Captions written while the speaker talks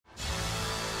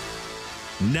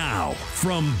Now,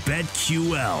 from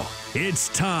BetQL, it's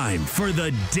time for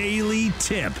the Daily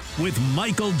Tip with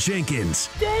Michael Jenkins.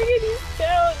 Dang it, he's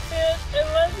talented. And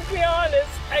let's be honest,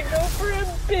 I go for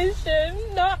ambition,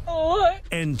 not look.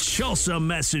 And Chelsea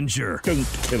Messenger. Don't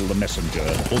kill the messenger,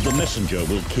 or the messenger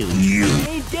will kill you.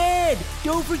 Hey, Dad,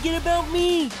 don't forget about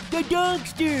me, the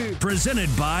dogster.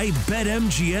 Presented by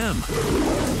BetMGM.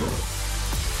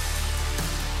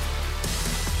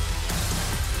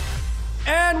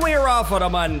 And we're off on a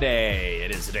Monday.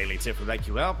 It is the Daily Tip from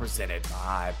BetQL, presented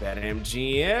by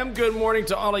BetMGM. Good morning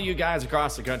to all of you guys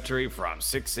across the country from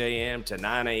 6 a.m. to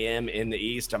 9 a.m. in the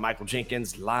East. I'm Michael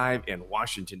Jenkins, live in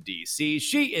Washington, D.C.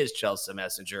 She is Chelsea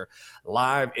Messenger,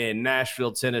 live in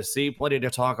Nashville, Tennessee. Plenty to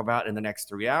talk about in the next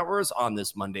 3 hours on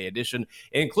this Monday edition,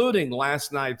 including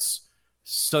last night's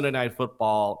Sunday Night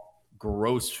Football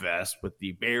Gross Fest with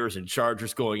the Bears and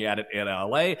Chargers going at it in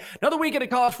LA. Another weekend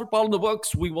of college football in the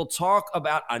books. We will talk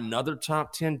about another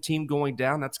top 10 team going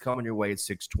down. That's coming your way at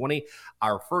 6:20.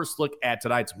 Our first look at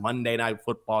tonight's Monday Night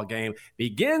Football game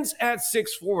begins at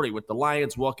 6:40 with the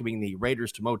Lions welcoming the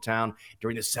Raiders to Motown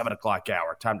during the 7 o'clock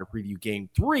hour. Time to preview Game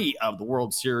 3 of the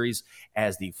World Series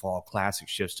as the Fall Classic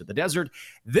shifts to the desert.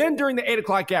 Then during the 8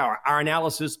 o'clock hour, our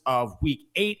analysis of Week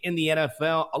 8 in the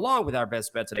NFL, along with our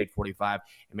best bets at 8:45.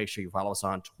 And make sure you follow us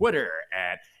on Twitter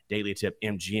at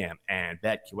DailyTipMGM and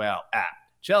BetQL app.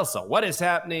 Chelsea, what is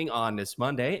happening on this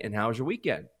Monday, and how was your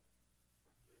weekend?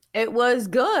 It was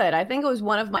good. I think it was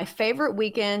one of my favorite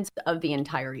weekends of the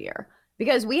entire year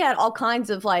because we had all kinds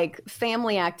of like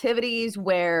family activities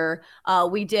where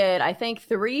we did, I think,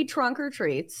 3 trunk or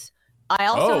treats. I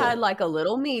also had like a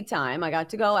little me time. I got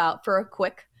to go out for a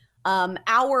quick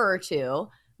hour or two,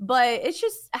 but it's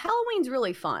just Halloween's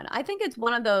really fun. I think it's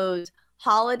one of those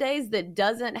holidays that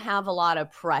doesn't have a lot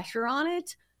of pressure on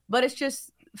it, but it's just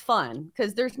fun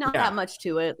because there's not that much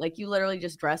to it. Like you literally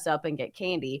just dress up and get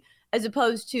candy, as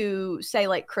opposed to say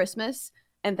like Christmas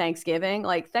and Thanksgiving.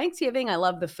 Like Thanksgiving, I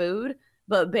love the food,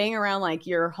 but being around like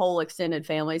your whole extended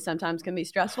family sometimes can be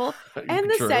stressful. And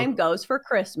the same goes for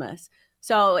Christmas.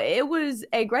 So it was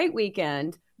a great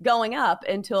weekend going up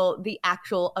until the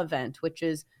actual event, which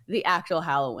is the actual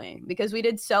Halloween, because we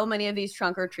did so many of these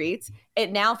trunk or treats.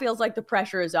 It now feels like the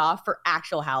pressure is off for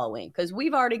actual Halloween because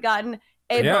we've already gotten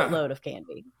a boatload of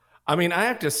candy. I mean, I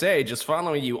have to say, just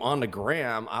following you on the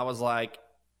gram, I was like,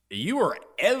 you were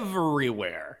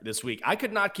everywhere this week. I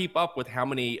could not keep up with how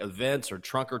many events or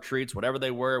trunk or treats, whatever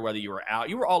they were, whether you were out,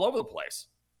 you were all over the place.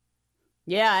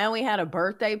 Yeah, and we had a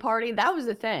birthday party. That was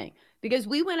the thing, because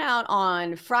we went out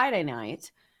on Friday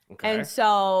night. Okay. And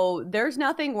so there's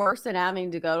nothing worse than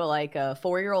having to go to like a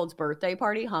 4-year-old's birthday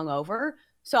party hungover.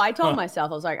 So I told myself,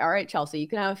 I was like, all right, Chelsea, you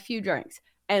can have a few drinks.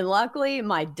 And luckily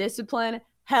my discipline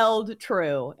held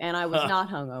true. And I was not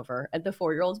hungover at the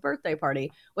 4-year-old's birthday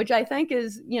party, which I think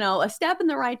is, you know, a step in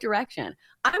the right direction.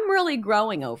 I'm really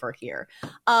growing over here.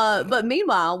 But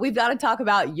meanwhile, we've got to talk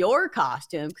about your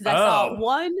costume because I saw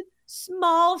one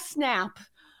small snap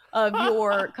of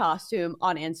your costume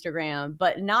on Instagram,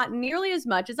 but not nearly as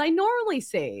much as I normally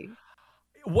see.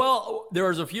 Well,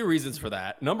 there's a few reasons for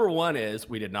that. Number one is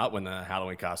we did not win the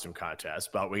Halloween costume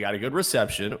contest, but we got a good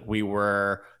reception. We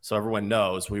were, so everyone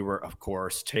knows, we were, of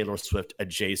course, Taylor Swift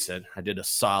adjacent. I did a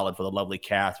solid for the lovely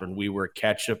Catherine. We were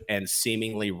ketchup and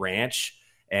seemingly ranch.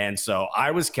 And so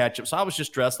I was ketchup. So I was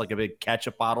just dressed like a big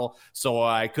ketchup bottle. So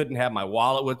I couldn't have my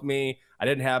wallet with me. I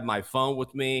didn't have my phone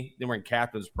with me. They were in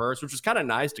Catherine's purse, which was kind of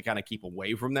nice to kind of keep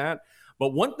away from that. But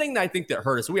one thing that I think that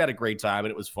hurt us, we had a great time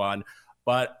and it was fun.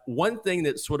 But one thing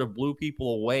that sort of blew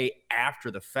people away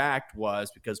after the fact was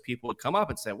because people would come up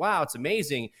and say, wow, it's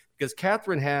amazing because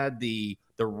Catherine had the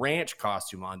ranch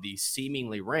costume on, the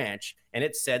seemingly ranch, and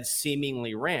it said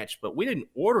seemingly ranch, but we didn't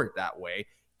order it that way.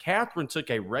 Catherine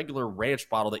took a regular ranch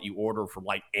bottle that you order from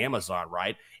like Amazon,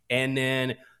 right? And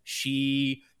then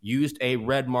she used a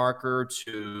red marker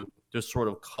to sort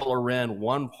of color in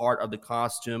one part of the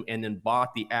costume and then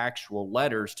bought the actual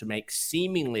letters to make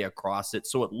seemingly across it.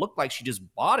 So it looked like she just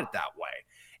bought it that way.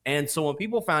 And so when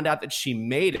people found out that she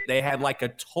made it, they had like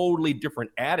a totally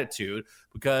different attitude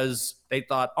because they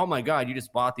thought, oh my God, you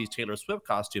just bought these Taylor Swift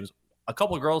costumes. A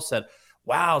couple of girls said,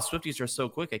 wow, Swifties are so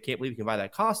quick. I can't believe you can buy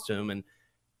that costume. And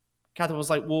Catherine was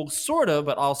like, well, sort of,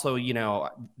 but also, you know,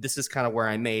 this is kind of where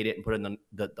I made it and put in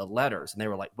the letters. And they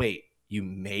were like, wait, you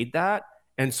made that?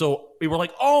 And so we were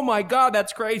like, oh my God,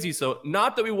 that's crazy. So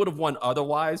not that we would have won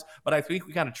otherwise, but I think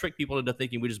we kind of tricked people into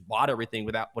thinking we just bought everything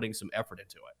without putting some effort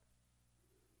into it.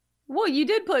 Well, you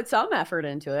did put some effort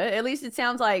into it. At least it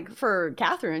sounds like for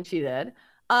Catherine, she did.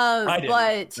 I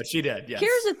didn't, but she did. Yes.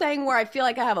 Here's the thing where I feel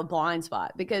like I have a blind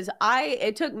spot because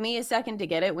it took me a second to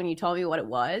get it when you told me what it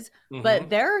was. But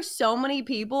there are so many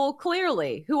people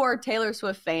clearly who are Taylor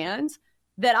Swift fans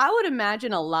that I would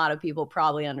imagine a lot of people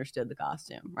probably understood the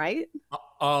costume, right?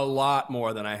 A lot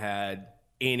more than I had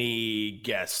any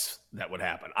guess that would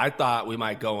happen. I thought we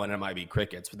might go in and it might be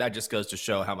crickets, but that just goes to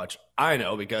show how much I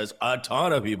know because a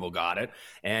ton of people got it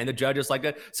and the judges like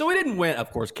that. So we didn't win.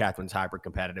 Of course, Catherine's hyper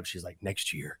competitive. She's like,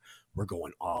 next year we're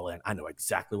going all in. I know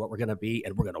exactly what we're going to be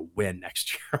and we're going to win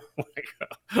next year.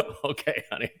 Like, okay,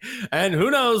 honey. And who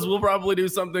knows, we'll probably do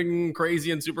something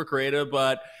crazy and super creative,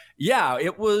 but yeah,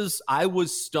 I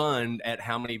was stunned at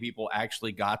how many people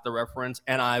actually got the reference.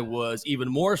 And I was even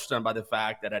more stunned by the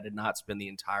fact that I did not spend the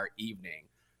entire evening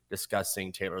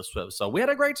discussing Taylor Swift. So we had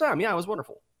a great time. Yeah, it was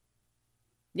wonderful.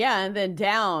 Yeah, and then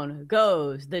down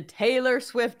goes the Taylor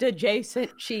Swift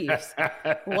adjacent Chiefs.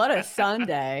 What a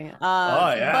Sunday.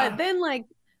 But then, like,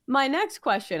 my next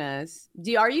question is,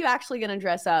 are you actually going to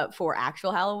dress up for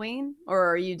actual Halloween,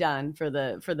 or are you done for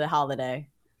the holiday?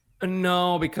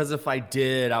 No, because if I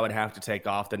did, I would have to take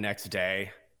off the next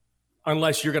day.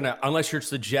 Unless you're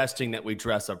suggesting that we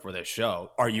dress up for this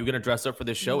show. Are you going to dress up for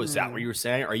this show? Is that what you're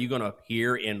saying? Are you going to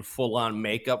appear in full-on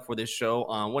makeup for this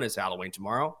show? When is Halloween?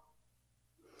 Tomorrow?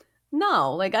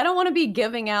 No, like I don't want to be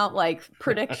giving out like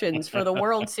predictions for the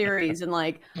World Series and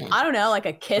like, I don't know, like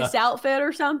a Kiss outfit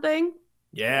or something.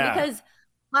 Yeah. Because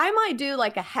I might do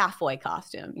like a halfway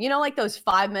costume, like those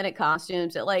 5-minute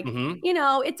costumes that like,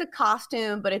 it's a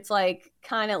costume, but it's like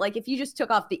kind of like if you just took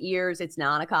off the ears, it's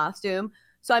not a costume.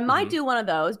 So I might do one of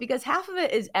those because half of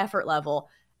it is effort level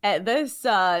at this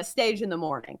stage in the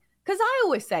morning. Because I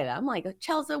always say that. I'm like,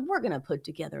 Chelsea, we're going to put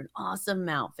together an awesome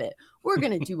outfit. We're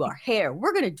going to do our hair.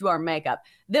 We're going to do our makeup.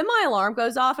 Then my alarm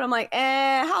goes off and I'm like,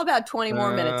 how about 20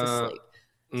 more minutes of sleep?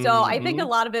 So I think a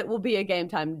lot of it will be a game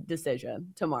time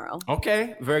decision tomorrow.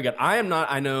 Okay, very good. I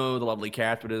know the lovely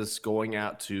Catherine is going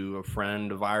out to a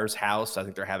friend of ours' house. I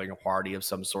think they're having a party of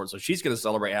some sort. So she's going to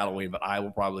celebrate Halloween, but I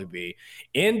will probably be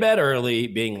in bed early,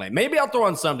 being late. Maybe I'll throw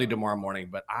on something tomorrow morning,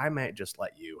 but I might just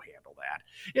let you handle that.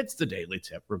 It's the Daily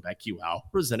Tip from BetQL,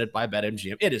 presented by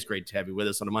BetMGM. It is great to have you with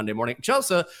us on a Monday morning.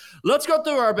 Chelsea, let's go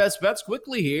through our best bets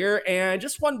quickly here. And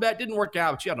just one bet didn't work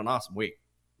out, but you had an awesome week.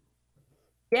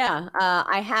 Yeah,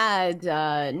 I had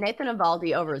Nathan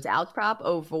Eovaldi over his outs prop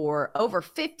over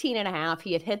 15.5.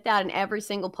 He had hit that in every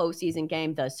single postseason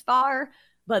game thus far,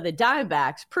 but the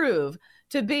Diamondbacks prove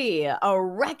to be a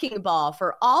wrecking ball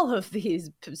for all of these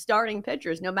starting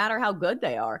pitchers, no matter how good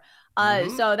they are.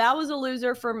 So that was a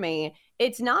loser for me.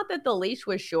 It's not that the leash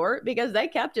was short because they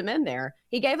kept him in there.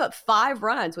 He gave up 5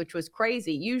 runs, which was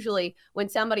crazy. Usually when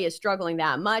somebody is struggling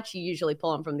that much, you usually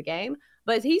pull him from the game.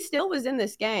 But he still was in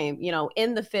this game,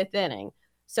 in the 5th inning.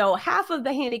 So half of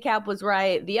the handicap was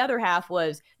right. The other half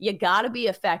was you got to be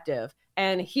effective.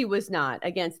 And he was not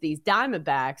against these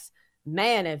Diamondbacks.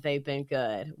 Man, have they been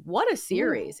good. What a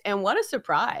series and what a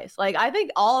surprise. Like, I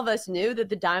think all of us knew that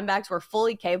the Diamondbacks were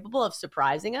fully capable of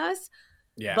surprising us.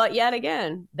 Yeah. But yet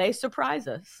again, they surprise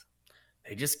us.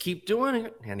 They just keep doing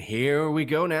it. And here we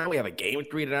go now. We have a game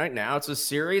 3 tonight. Now it's a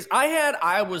series. I had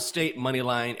Iowa State money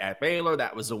line at Baylor.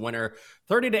 That was a winner.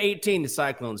 30-18, the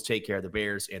Cyclones take care of the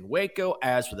Bears in Waco.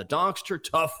 As for the Donkster,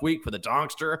 tough week for the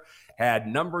Donkster. Had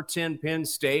number 10 Penn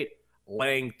State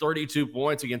laying 32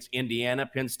 points against Indiana.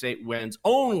 Penn State wins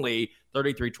only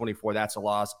 33-24. That's a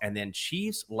loss. And then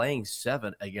Chiefs laying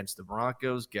 7 against the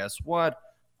Broncos. Guess what?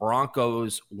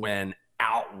 Broncos win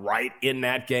outright in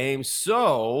that game.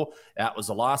 So that was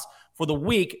a loss. For the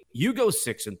week, you go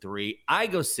 6-3. I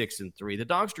go 6-3. The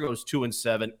Dogster goes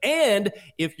 2-7. And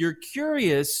if you're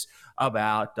curious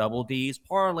about Double D's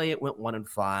parlay, it went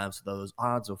 1-5. So those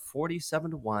odds of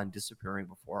 47-1 disappearing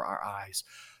before our eyes.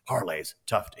 Parlays,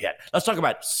 tough to hit. Let's talk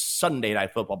about Sunday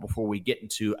Night Football before we get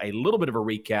into a little bit of a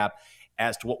recap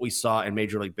as to what we saw in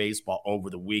Major League Baseball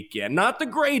over the weekend. Not the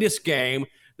greatest game.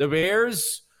 The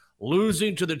Bears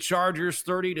losing to the Chargers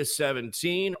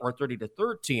 30-17, or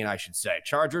 30-13, I should say.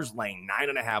 Chargers laying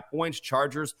 9.5 points.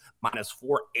 Chargers minus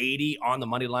 480 on the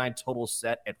money line. Total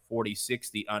set at 46,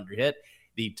 the under hit.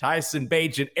 The Tyson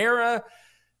Bagent era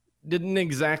didn't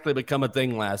exactly become a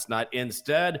thing last night.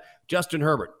 Instead, Justin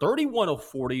Herbert, 31 of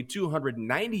 40,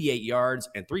 298 yards,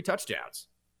 and 3 touchdowns.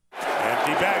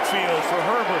 Empty backfield for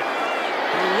Herbert.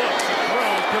 He looks,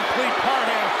 throws, complete.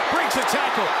 Parham breaks a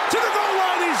tackle. To the goal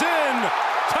line, he's in.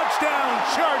 Touchdown,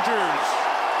 Chargers.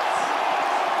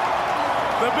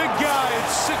 The big guy at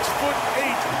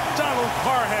 6'8", Donald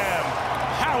Parham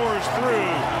powers through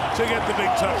to get the big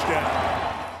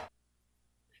touchdown.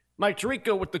 Mike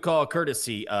Tirico with the call,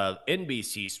 courtesy of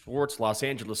NBC Sports. Los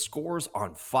Angeles scores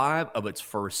on 5 of its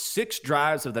first 6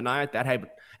 drives of the night. That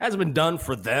hasn't been done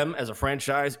for them as a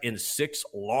franchise in 6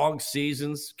 long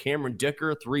seasons. Cameron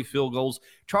Dicker, 3 field goals.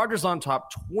 Chargers on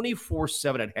top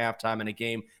 24-7 at halftime in a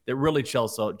game that really,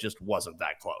 Chelsea, just wasn't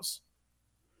that close.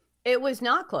 It was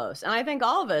not close. And I think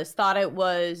all of us thought it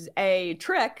was a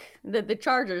trick that the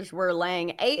Chargers were laying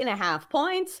 8.5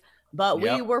 points, but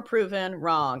we were proven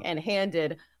wrong and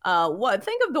handed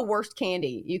think of the worst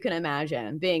candy you can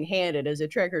imagine being handed as a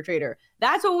trick-or-treater.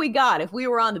 That's what we got if we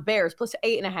were on the Bears plus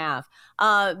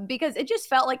 8.5, because it just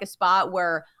felt like a spot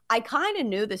where I kind of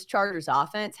knew this Chargers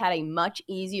offense had a much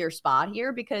easier spot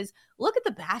here, because look at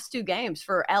the past 2 games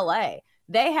for LA.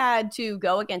 They had to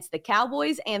go against the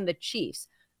Cowboys and the Chiefs.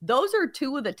 Those are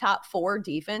 2 of the top 4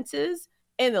 defenses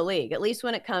in the league, at least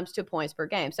when it comes to points per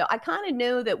game. So I kind of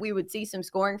knew that we would see some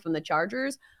scoring from the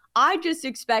Chargers. I just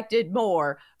expected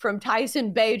more from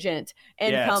Tyson Bagent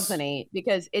and company,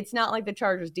 because it's not like the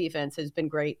Chargers defense has been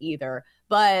great either.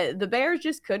 But the Bears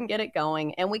just couldn't get it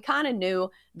going. And we kind of knew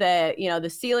that, the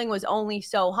ceiling was only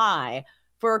so high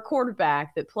for a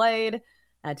quarterback that played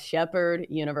at Shepherd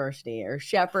University or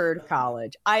Shepherd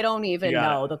College. I don't even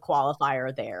know the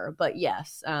qualifier there. But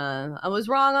yes, I was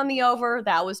wrong on the over.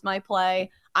 That was my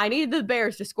play. I needed the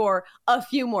Bears to score a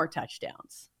few more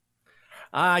touchdowns.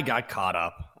 I got caught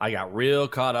up. I got real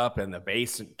caught up in the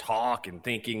Bagent talk and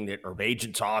thinking that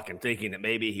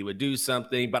maybe he would do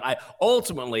something. But I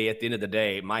ultimately, at the end of the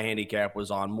day, my handicap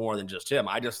was on more than just him.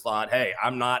 I just thought, hey,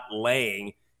 I'm not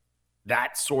laying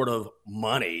that sort of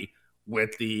money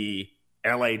with the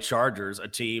LA Chargers, a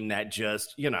team that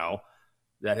just,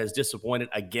 that has disappointed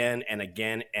again and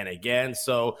again and again.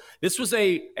 So this was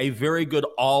a very good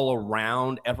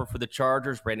all-around effort for the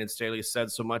Chargers. Brandon Staley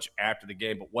said so much after the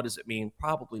game, but what does it mean?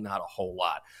 Probably not a whole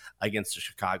lot against the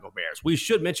Chicago Bears. We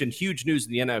should mention huge news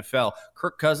in the NFL.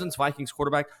 Kirk Cousins, Vikings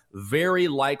quarterback, very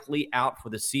likely out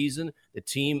for the season. The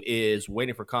team is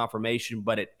waiting for confirmation,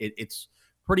 but it's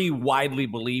pretty widely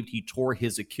believed he tore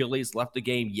his Achilles, left the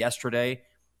game yesterday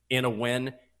in a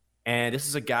win. And this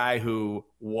is a guy who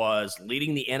was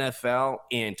leading the NFL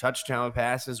in touchdown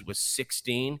passes with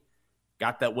 16.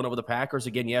 Got that win over the Packers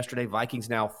again yesterday. Vikings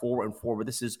now 4-4, but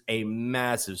this is a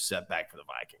massive setback for the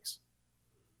Vikings.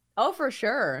 Oh, for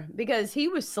sure, because he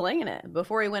was slinging it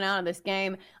before he went out of this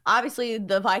game. Obviously,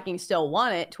 the Vikings still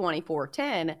won it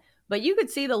 24-10, but you could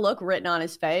see the look written on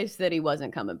his face that he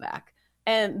wasn't coming back.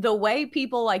 And the way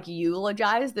people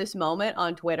eulogize this moment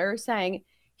on Twitter, saying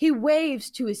he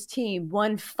waves to his team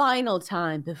one final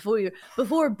time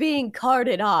before being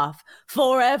carted off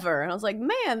forever. And I was like,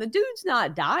 man, the dude's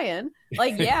not dying.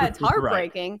 Yeah, it's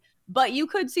heartbreaking, right. But you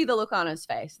could see the look on his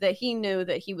face that he knew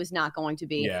that he was not going to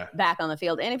be back on the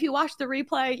field. And if you watch the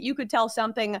replay, you could tell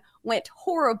something went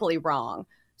horribly wrong.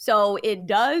 So it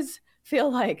does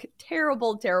feel like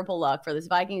terrible, terrible luck for this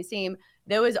Vikings team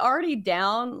that was already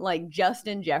down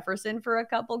Justin Jefferson for a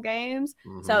couple games.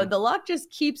 Mm-hmm. So the luck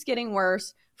just keeps getting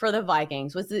worse for the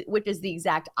Vikings, which is the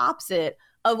exact opposite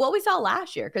of what we saw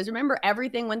last year. Because remember,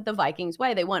 everything went the Vikings'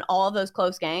 way. They won all of those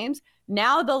close games.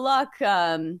 Now the luck,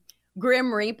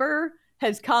 Grim Reaper,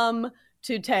 has come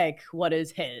to take what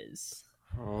is his.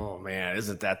 Oh, man,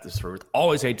 isn't that the truth?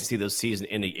 Always hate to see those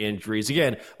season-ending injuries.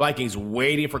 Again, Vikings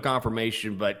waiting for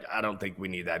confirmation, but I don't think we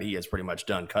need that. He is pretty much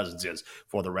done. Cousins is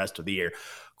for the rest of the year.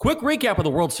 Quick recap of the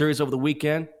World Series over the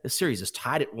weekend. The series is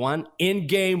tied at 1. In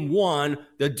Game 1,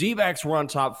 the D-backs were on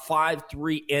top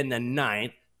 5-3 in the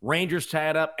 9th. Rangers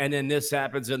tied up, and then this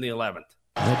happens in the 11th.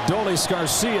 Adolis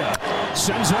Garcia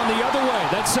sends one the other way.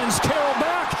 That sends Carroll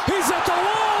back. He's at the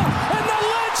wall, and the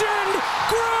legend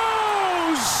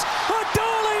grows!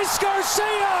 Adolis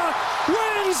Garcia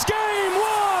wins Game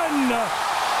 1!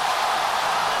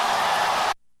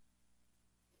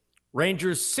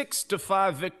 Rangers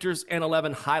 6-5 victors and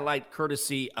 11 highlight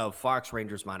courtesy of Fox.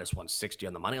 Rangers minus 160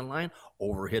 on the money line.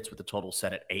 Over hits with the total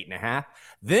set at 8.5.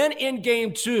 Then in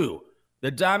Game 2,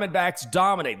 the Diamondbacks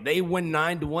dominate. They win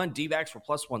 9-1. D-backs were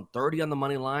plus 130 on the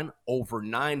money line. Over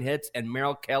 9 hits, and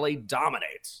Merrill Kelly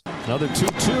dominates. Another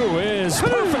 2-2 is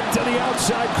perfect to the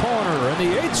outside corner. And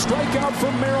the 8th strikeout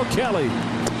from Merrill Kelly.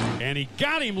 And he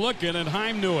got him looking, and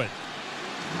Heim knew it.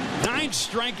 9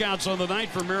 strikeouts on the night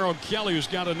for Merrill Kelly, who's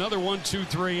got another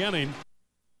 1-2-3 inning.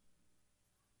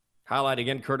 Highlight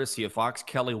again, courtesy of Fox.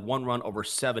 Kelly, 1 run over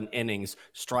 7 innings,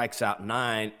 strikes out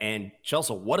 9. And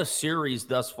Chelsea, what a series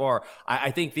thus far.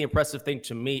 I think the impressive thing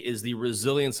to me is the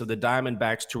resilience of the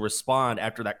Diamondbacks to respond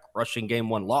after that crushing Game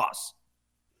 1 loss.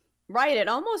 Right. It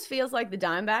almost feels like the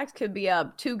Diamondbacks could be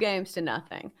up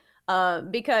 2-0.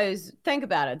 Because think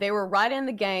about it. They were right in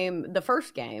the game, the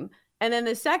first game, And then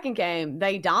the second game,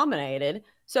 they dominated.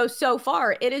 So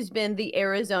far, it has been the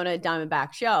Arizona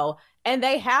Diamondback show, and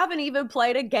they haven't even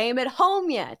played a game at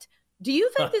home yet. Do you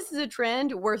think this is a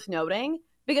trend worth noting?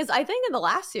 Because I think in the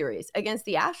last series against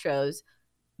the Astros,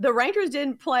 the Rangers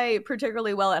didn't play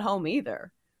particularly well at home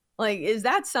either. Like, is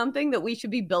that something that we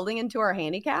should be building into our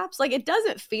handicaps? Like, it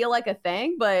doesn't feel like a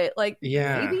thing, but like,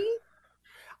 maybe?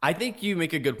 I think you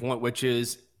make a good point, which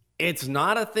is it's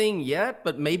not a thing yet,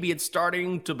 but maybe it's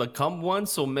starting to become one.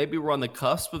 So maybe we're on the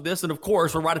cusp of this. And of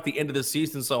course, we're right at the end of the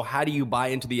season. So how do you buy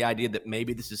into the idea that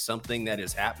maybe this is something that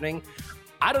is happening?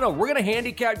 I don't know. We're going to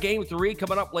handicap game 3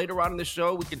 coming up later on in the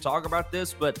show. We can talk about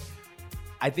this, but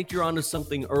I think you're onto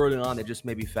something early on that just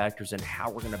maybe factors in how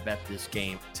we're going to bet this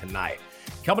game tonight.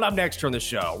 Coming up next on the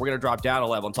show, we're going to drop down a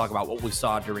level and talk about what we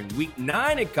saw during week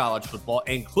 9 in college football,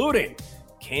 including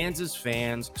Kansas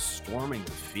fans storming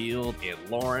the field in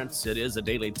Lawrence. It is a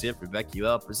Daily Tip for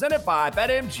BetQL presented by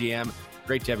BetMGM.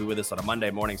 Great to have you with us on a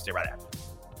Monday morning. Stay right after.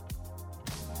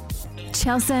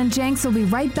 Chelsea and Jenks will be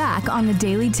right back on the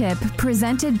Daily Tip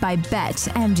presented by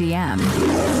BetMGM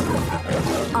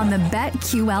on the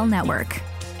BetQL network.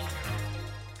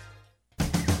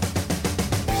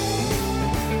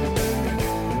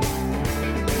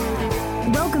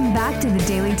 Welcome back to the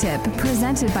Daily Tip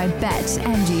presented by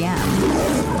BetMGM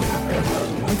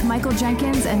with Michael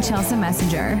Jenkins and Chelsea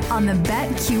Messenger on the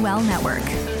BetQL network.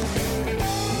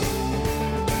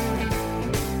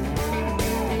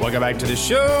 Welcome back to the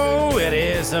show. It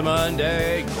is a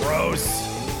Monday. Gross.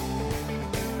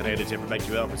 The Daily Tip for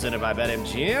BetQL presented by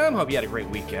BetMGM. Hope you had a great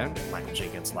weekend. Michael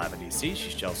Jenkins live in D.C.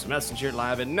 She's Chelsea Messenger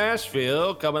live in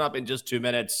Nashville. Coming up in just 2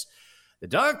 minutes, the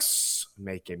Ducks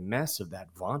make a mess of that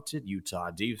vaunted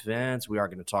Utah defense. We are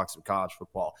going to talk some college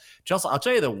football. Chelsea, I'll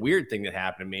tell you the weird thing that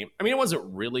happened to me. I mean, it wasn't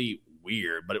really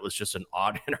weird, but it was just an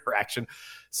odd interaction.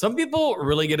 Some people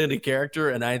really get into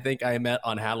character, and I think I met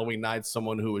on Halloween night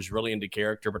someone who was really into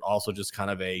character, but also just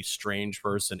kind of a strange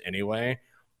person anyway.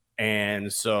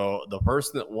 And so the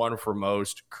person that won for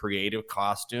most creative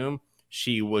costume,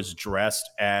 she was dressed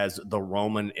as the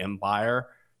Roman Empire.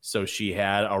 So she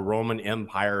had a Roman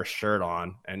Empire shirt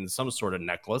on and some sort of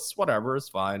necklace, whatever is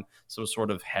fine, some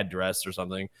sort of headdress or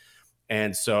something.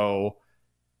 And so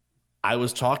I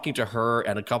was talking to her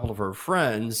and a couple of her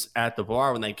friends at the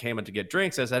bar when they came in to get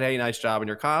drinks. I said, hey, nice job in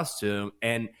your costume.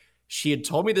 And she had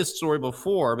told me this story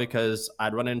before because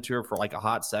I'd run into her for like a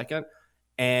hot second.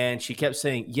 And she kept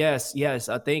saying, yes,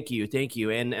 thank you.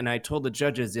 And I told the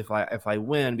judges if I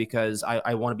win, because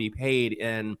I want to be paid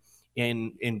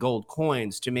in gold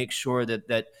coins to make sure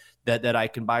that I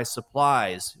can buy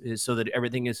supplies so that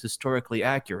everything is historically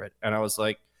accurate. And I was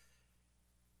like,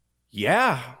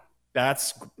 yeah,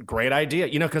 that's a great idea.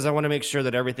 Because I want to make sure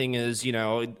that everything is,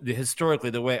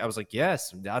 historically the way. I was like,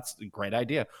 yes, that's a great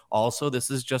idea. Also, this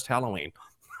is just Halloween.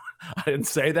 I didn't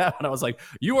say that, but I was like,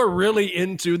 you are really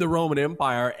into the Roman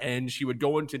Empire. And she would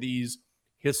go into these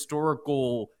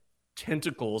historical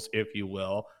tentacles, if you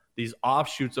will, these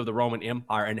offshoots of the Roman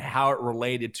Empire and how it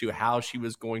related to how she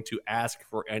was going to ask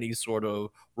for any sort of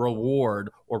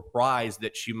reward or prize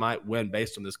that she might win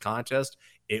based on this contest.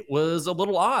 It was a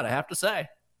little odd, I have to say.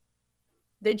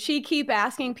 Did she keep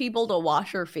asking people to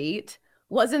wash her feet?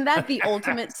 Wasn't that the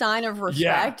ultimate sign of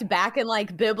respect back in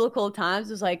like biblical times?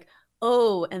 It was like,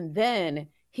 oh, and then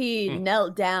he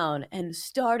knelt down and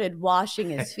started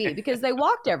washing his feet because they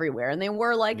walked everywhere and they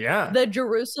were like the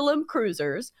Jerusalem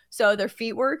cruisers. So their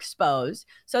feet were exposed.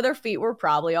 So their feet were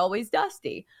probably always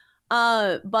dusty.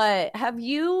 But have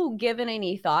you given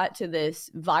any thought to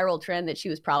this viral trend that she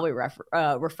was probably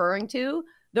referring to,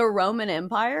 the Roman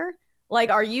Empire? Like,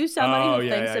 are you somebody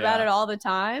who thinks about it all the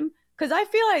time? Because I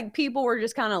feel like people were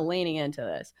just kind of leaning into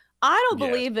this. I don't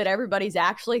believe that everybody's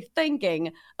actually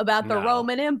thinking about the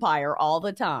Roman Empire all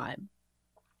the time.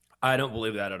 I don't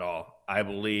believe that at all. I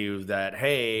believe that,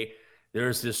 hey,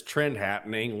 there's this trend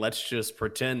happening. Let's just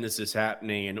pretend this is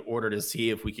happening in order to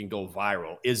see if we can go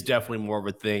viral is definitely more of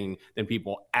a thing than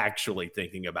people actually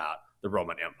thinking about the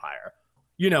Roman Empire.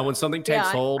 When something takes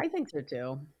hold. I think so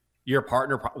too. Your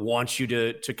partner wants you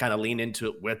to kind of lean into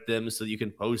it with them so that you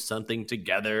can post something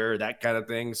together, that kind of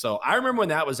thing. So I remember when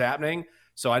that was happening.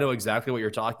 So I know exactly what you're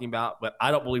talking about, but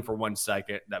I don't believe for 1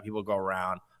 second that people go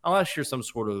around, unless you're some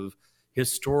sort of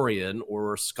historian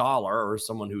or scholar or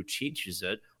someone who teaches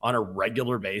it on a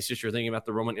regular basis, you're thinking about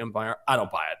the Roman Empire. I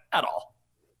don't buy it at all.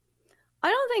 I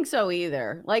don't think so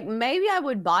either. Like, maybe I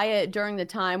would buy it during the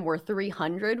time where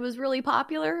 300 was really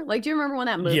popular. Like, do you remember when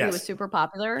that movie was super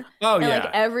popular? Oh, and yeah. Like,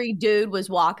 every dude was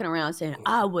walking around saying,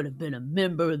 I would have been a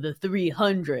member of the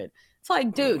 300. It's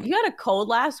like, dude, you had a cold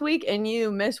last week and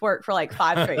you missed work for like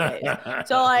 5 straight days.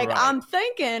 So like, Right. I'm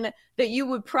thinking that you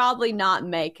would probably not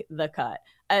make the cut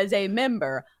as a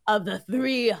member of the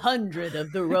 300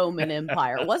 of the Roman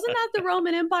Empire. Wasn't that the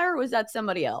Roman Empire, or was that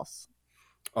somebody else?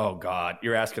 Oh, God,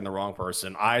 you're asking the wrong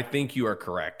person. I think you are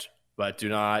correct, but do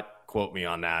not quote me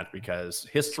on that because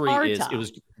history Sparta. it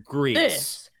was Greece.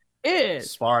 This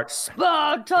is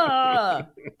Sparta.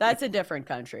 That's a different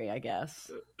country, I guess.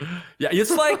 Yeah,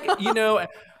 it's like,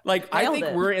 like I Nailed think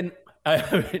it. we're in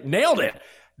nailed it.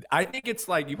 I think it's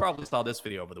like you probably saw this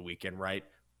video over the weekend, right?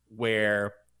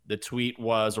 Where the tweet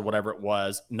was or whatever it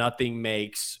was, nothing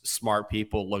makes smart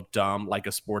people look dumb like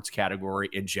a sports category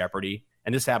in Jeopardy.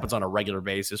 And this happens on a regular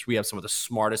basis. We have some of the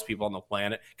smartest people on the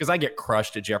planet because I get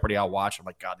crushed at Jeopardy. I'll watch. I'm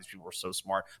like, God, these people are so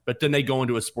smart. But then they go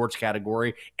into a sports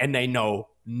category and they know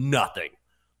nothing.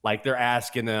 Like they're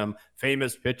asking them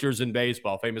famous pitchers in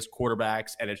baseball, famous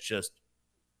quarterbacks, and it's just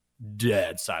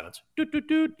dead silence.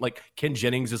 Like Ken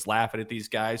Jennings is laughing at these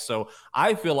guys. So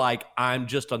I feel like I'm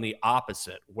just on the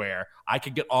opposite where I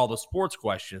could get all the sports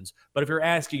questions. But if you're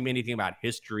asking me anything about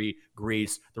history,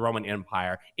 Greece, the Roman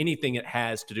Empire, anything that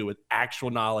has to do with actual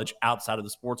knowledge outside of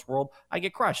the sports world, I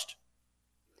get crushed.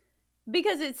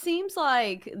 Because it seems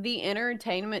like the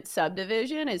entertainment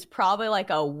subdivision is probably like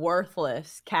a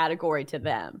worthless category to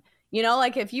them.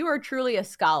 Like if you are truly a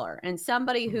scholar and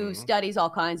somebody who studies all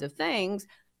kinds of things,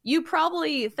 you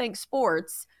probably think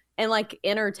sports and like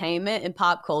entertainment and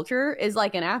pop culture is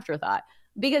like an afterthought.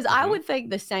 Because I would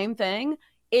think the same thing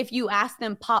if you ask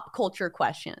them pop culture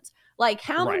questions. Like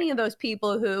how many of those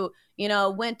people who,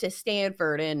 went to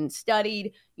Stanford and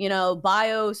studied,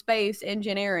 biospace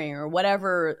engineering or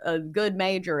whatever a good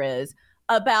major is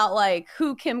about like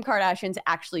who Kim Kardashian's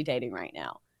actually dating right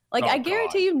now. Like I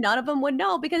guarantee you none of them would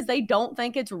know because they don't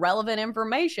think it's relevant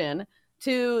information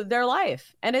to their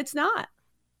life. And it's not.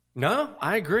 No,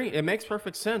 I agree. It makes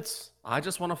perfect sense. I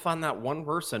just want to find that one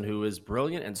person who is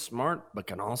brilliant and smart, but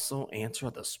can also answer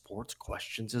the sports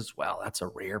questions as well. That's a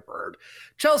rare bird.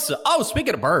 Chelsea. Oh,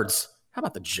 speaking of birds, how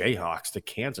about the Jayhawks, the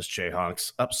Kansas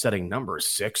Jayhawks, upsetting number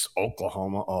 6,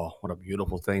 Oklahoma? Oh, what a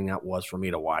beautiful thing that was for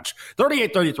me to watch.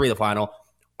 38-33 the final.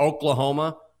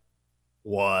 Oklahoma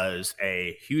was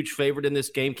a huge favorite in this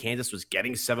game. Kansas was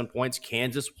getting 7 points.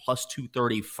 Kansas plus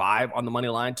 235 on the money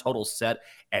line. Total set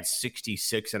at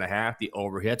 66.5. The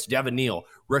overhits. Devin Neal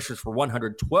rushes for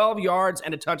 112 yards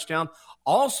and a touchdown.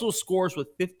 Also scores with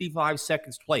 55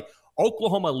 seconds to play.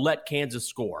 Oklahoma let Kansas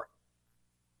score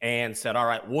and said, all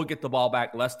right, we'll get the ball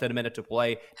back. Less than a minute to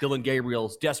play. Dylan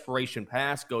Gabriel's desperation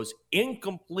pass goes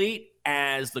incomplete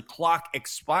as the clock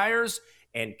expires,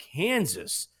 and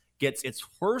Kansas gets its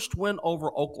first win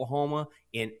over Oklahoma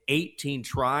in 18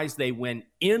 tries. They win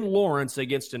in Lawrence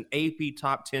against an AP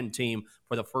top 10 team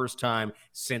for the first time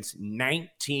since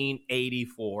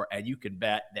 1984. And you can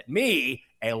bet that me,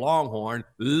 a Longhorn,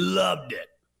 loved it.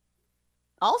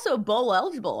 Also bowl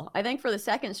eligible, I think, for the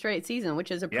second straight season, which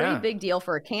is a pretty big deal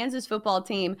for a Kansas football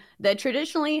team that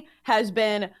traditionally has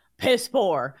been piss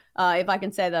poor, if I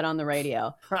can say that on the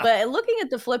radio. But looking at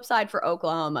the flip side for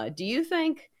Oklahoma, do you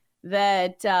think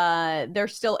that they're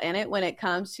still in it when it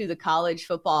comes to the college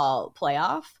football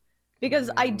playoff? Because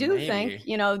I do think,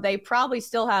 they probably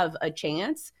still have a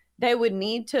chance. They would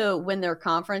need to win their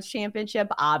conference championship,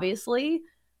 obviously.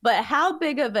 But how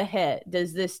big of a hit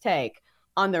does this take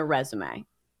on their resume?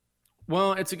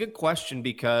 Well, it's a good question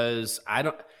because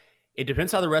it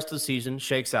depends how the rest of the season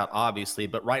shakes out, obviously.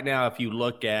 But right now, if you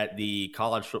look at the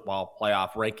college football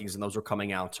playoff rankings, and those are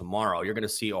coming out tomorrow, you're going to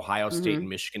see Ohio State and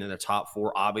Michigan in the top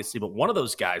 4, obviously. But one of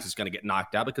those guys is going to get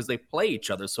knocked out because they play each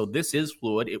other. So this is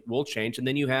fluid. It will change. And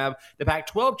then you have the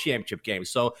Pac-12 championship game.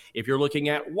 So if you're looking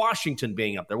at Washington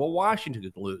being up there, well, Washington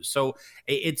could lose. So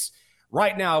it's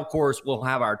right now, of course, we'll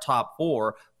have our top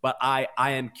 4. But I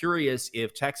am curious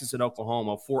if Texas and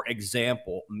Oklahoma, for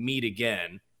example, meet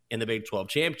again in the Big 12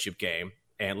 championship game,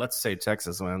 and let's say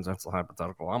Texas wins, that's a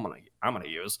hypothetical I'm gonna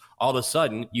use. All of a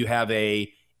sudden, you have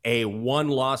a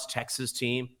one-loss Texas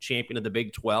team, champion of the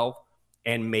Big 12,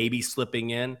 and maybe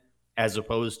slipping in, as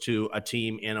opposed to a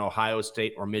team in Ohio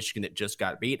State or Michigan that just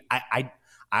got beat.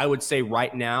 I would say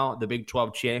right now the Big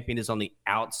 12 champion is on the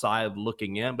outside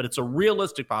looking in, but it's a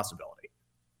realistic possibility.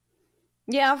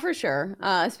 Yeah, for sure.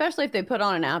 Especially if they put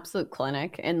on an absolute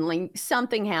clinic and like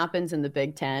something happens in the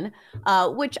Big Ten,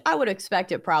 which I would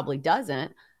expect it probably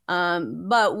doesn't.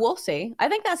 But we'll see. I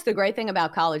think that's the great thing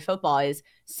about college football is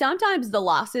sometimes the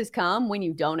losses come when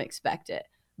you don't expect it.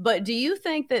 But do you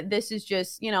think that this is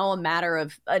just, a matter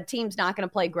of a team's not going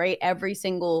to play great every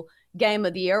single game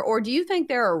of the year? Or do you think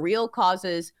there are real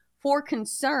causes for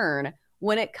concern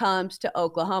when it comes to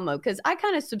Oklahoma, because I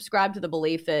kind of subscribe to the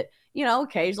belief that,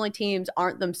 occasionally teams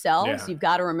aren't themselves. Yeah. You've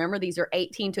got to remember these are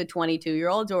 18 to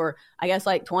 22-year-olds, or I guess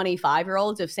like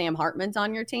 25-year-olds if Sam Hartman's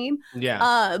on your team.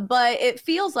 Yeah. But it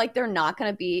feels like they're not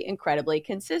going to be incredibly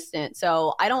consistent.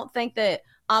 So I don't think that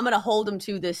I'm going to hold them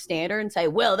to this standard and say,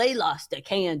 well, they lost to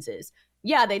Kansas.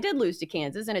 Yeah, they did lose to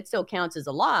Kansas, and it still counts as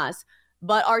a loss.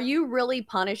 But are you really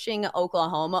punishing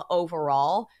Oklahoma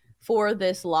overall for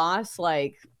this loss?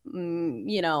 Like,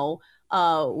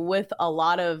 with a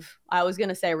lot of, I was going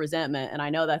to say resentment, and I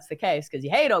know that's the case because you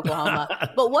hate Oklahoma.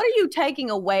 But what are you taking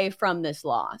away from this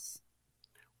loss?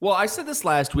 Well, I said this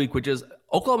last week, which is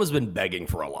Oklahoma's been begging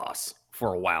for a loss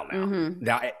for a while now. Mm-hmm.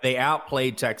 Now, they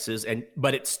outplayed Texas,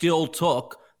 but it still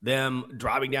took them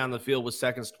driving down the field with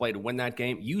seconds to play to win that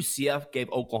game. UCF gave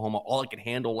Oklahoma all it could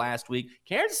handle last week.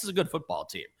 Kansas is a good football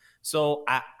team. So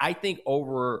I think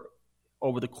over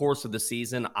the course of the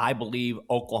season, I believe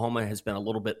Oklahoma has been a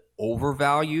little bit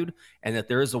overvalued and that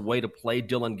there is a way to play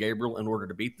Dillon Gabriel in order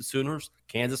to beat the Sooners.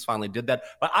 Kansas finally did that.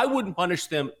 But I wouldn't punish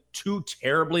them too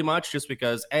terribly much just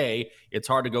because, A, it's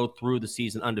hard to go through the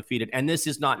season undefeated. And this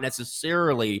is not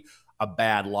necessarily a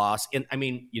bad loss. And I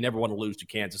mean, you never want to lose to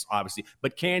Kansas, obviously,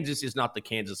 but Kansas is not the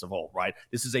Kansas of old, right?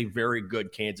 This is a very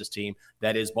good Kansas team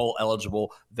that is bowl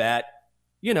eligible, that,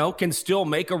 can still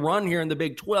make a run here in the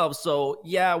Big 12. So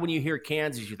yeah, when you hear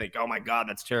Kansas, you think, oh my God,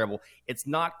 that's terrible. It's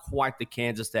not quite the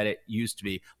Kansas that it used to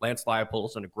be. Lance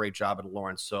Leipold's done a great job in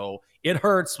Lawrence. So it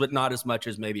hurts, but not as much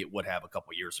as maybe it would have a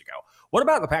couple years ago. What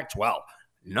about the Pac-12?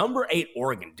 Number 8,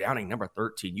 Oregon, downing number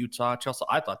 13, Utah. Chelsea,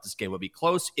 I thought this game would be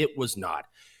close. It was not.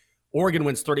 Oregon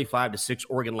wins 35-6.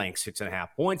 Oregon laying 6.5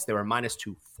 points. They were minus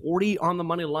 240 on the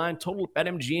money line. Total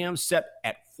BetMGM set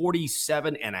at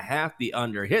 47.5. The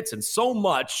under hits, and so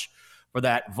much for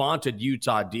that vaunted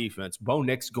Utah defense. Bo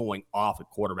Nix going off at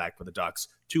quarterback for the Ducks.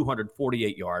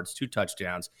 248 yards, 2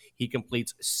 touchdowns. He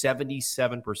completes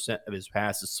 77% of his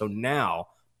passes. So now,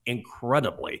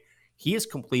 incredibly, he has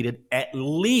completed at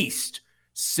least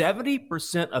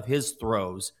 70% of his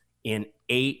throws in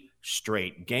 8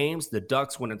 straight games. The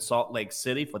Ducks win in Salt Lake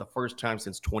City for the first time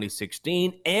since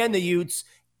 2016, and the Utes'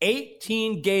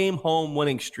 18-game home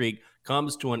winning streak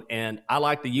comes to an end. I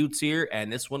like the Utes here,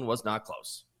 and this one was not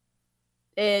close.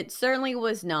 It certainly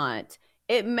was not.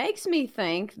 It makes me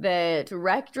think that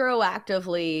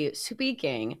retroactively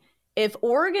speaking, if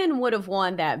Oregon would have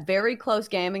won that very close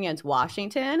game against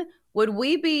Washington, would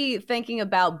we be thinking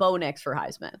about Bo Nix for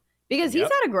Heisman? Because he's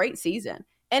had a great season.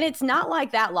 And it's not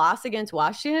like that loss against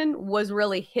Washington was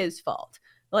really his fault.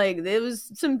 Like, there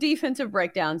was some defensive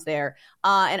breakdowns there.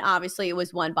 And obviously it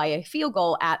was won by a field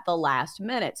goal at the last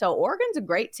minute. So Oregon's a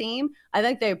great team. I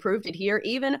think they proved it here,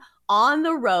 even on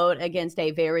the road against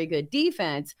a very good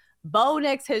defense. Bo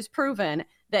Nix has proven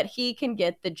that he can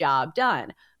get the job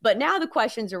done. But now the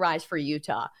questions arise for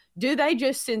Utah. Do they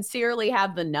just sincerely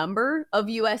have the number of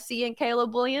USC and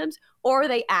Caleb Williams, or are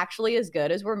they actually as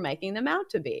good as we're making them out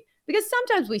to be? Because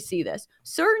sometimes we see this.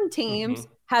 Certain teams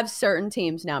have certain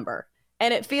teams' number.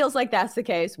 And it feels like that's the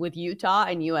case with Utah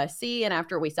and USC. And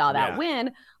after we saw that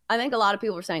win, I think a lot of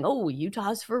people are saying, oh,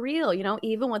 Utah's for real.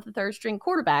 Even with the third-string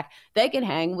quarterback, they can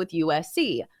hang with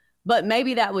USC. But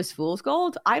maybe that was fool's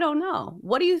gold. I don't know.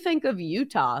 What do you think of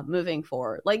Utah moving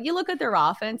forward? Like, you look at their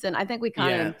offense, and I think we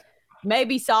kind of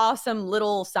maybe saw some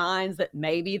little signs that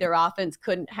maybe their offense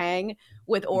couldn't hang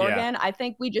with Oregon. I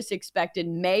think we just expected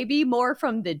maybe more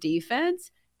from the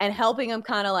defense and helping them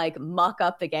kind of like muck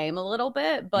up the game a little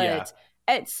bit. But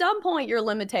at some point, your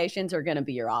limitations are going to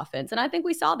be your offense. And I think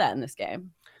we saw that in this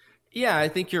game. Yeah, I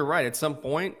think you're right. At some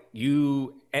point,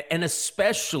 and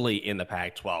especially in the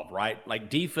Pac-12, right? Like,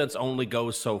 defense only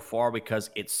goes so far because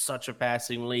it's such a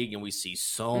passing league and we see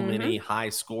so many high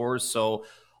scores. So,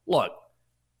 look,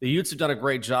 the Utes have done a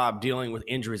great job dealing with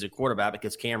injuries at quarterback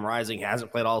because Cam Rising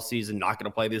hasn't played all season, not going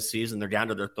to play this season. They're down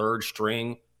to their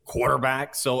third-string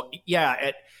quarterback. So,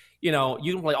 yeah, you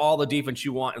can play all the defense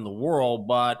you want in the world,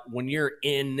 but when you're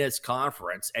in this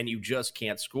conference and you just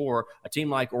can't score, a team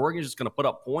like Oregon is just going to put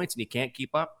up points and you can't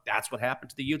keep up. That's what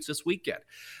happened to the Utes this weekend.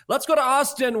 Let's go to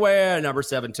Austin, where number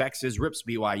 7 Texas rips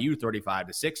BYU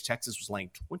 35-6. Texas was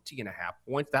laying 20.5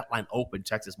 points. That line opened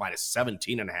Texas minus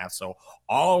 17.5. So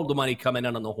all the money coming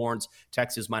in on the Horns.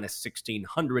 Texas minus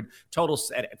 1,600. Total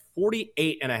set at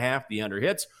 48.5. The under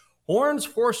hits. Horns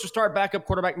forced to start backup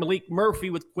quarterback Malik Murphy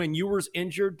with Quinn Ewers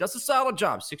injured. Does a solid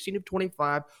job. 16 of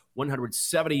 25,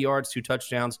 170 yards, 2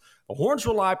 touchdowns. The Horns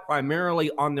rely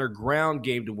primarily on their ground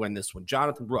game to win this one.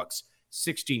 Jonathan Brooks,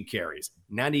 16 carries,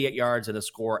 98 yards and a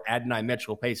score. Adonai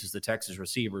Mitchell paces the Texas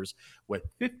receivers with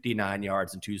 59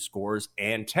 yards and 2 scores.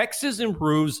 And Texas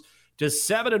improves to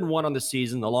 7-1 on the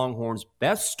season. The Longhorns'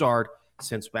 best start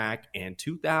since back in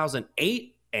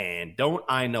 2008. And don't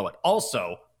I know it?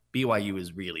 Also, BYU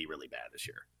is really, really bad this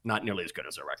year. Not nearly as good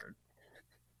as their record.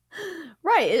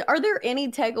 Right. Are there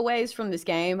any takeaways from this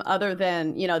game other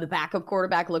than, the backup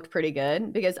quarterback looked pretty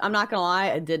good? Because I'm not going to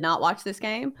lie, I did not watch this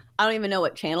game. I don't even know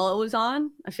what channel it was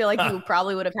on. I feel like you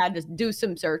probably would have had to do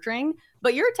some searching.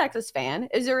 But you're a Texas fan.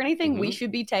 Is there anything we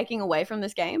should be taking away from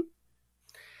this game?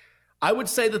 I would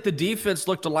say that the defense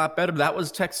looked a lot better. That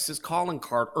was Texas's calling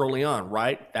card early on,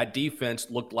 right? That defense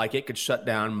looked like it could shut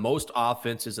down most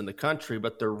offenses in the country,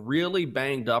 but they're really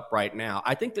banged up right now.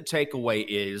 I think the takeaway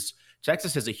is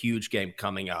Texas has a huge game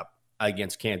coming up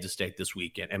against Kansas State this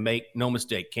weekend. And make no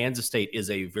mistake, Kansas State is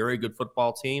a very good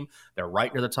football team. They're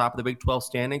right near the top of the Big 12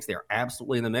 standings. They're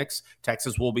absolutely in the mix.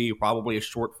 Texas will be probably a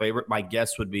short favorite. My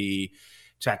guess would be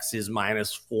Texas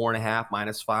 -4.5,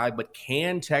 -5. But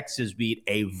can Texas beat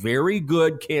a very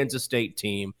good Kansas State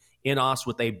team in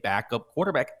Austin with a backup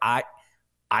quarterback? I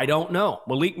don't know.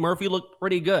 Malik Murphy looked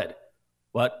pretty good.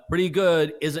 But pretty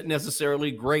good isn't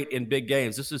necessarily great in big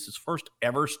games. This is his first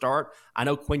ever start. I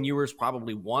know Quinn Ewers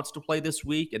probably wants to play this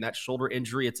week, and that shoulder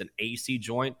injury, it's an AC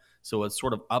joint, so it's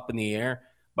sort of up in the air.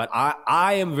 But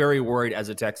I am very worried as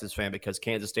a Texas fan because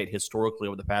Kansas State historically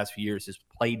over the past few years has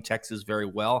played Texas very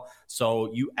well.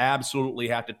 So you absolutely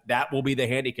have to – that will be the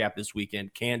handicap this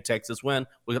weekend. Can Texas win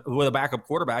with a backup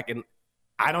quarterback? And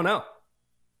I don't know.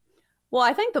 Well,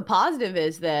 I think the positive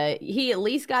is that he at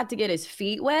least got to get his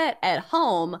feet wet at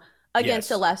home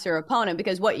against a lesser opponent,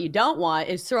 because what you don't want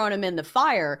is throwing him in the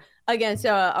fire against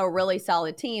a really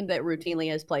solid team that routinely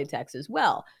has played Texas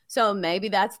well. So maybe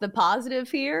that's the positive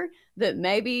here, that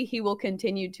maybe he will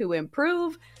continue to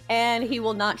improve and he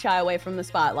will not shy away from the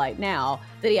spotlight now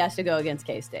that he has to go against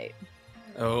K-State.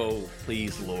 Oh,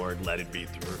 please, Lord, let it be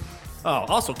through. Oh,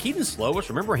 also, Keaton Slovis,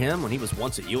 remember him when he was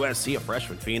once at USC, a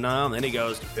freshman phenom? Then he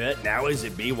goes to Pitt. Now he's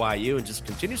at BYU and just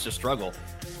continues to struggle.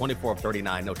 24 of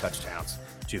 39, no touchdowns,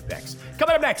 2 picks.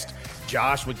 Coming up next,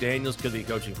 Josh McDaniels could be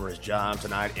coaching for his job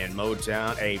tonight in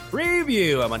Motown. A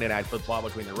preview of Monday Night Football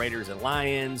between the Raiders and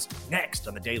Lions. Next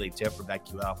on the Daily Tip for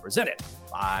BetQL, presented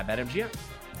by BetMGM.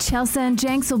 Chelsea and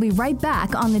Jenks will be right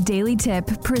back on the Daily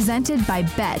Tip, presented by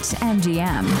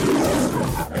BetMGM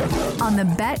on the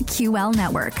BetQL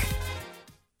network.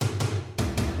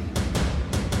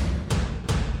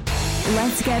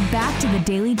 Let's get back to the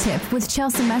Daily Tip with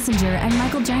Chelsea Messenger and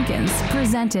Michael Jenkins,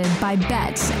 presented by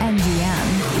BetMGM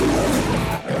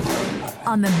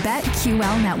on the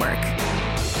BetQL network.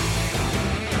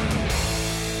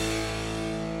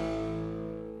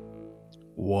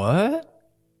 What?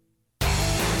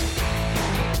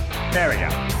 There we go.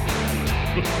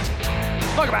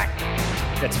 Welcome back.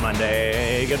 It's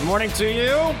Monday. Good morning to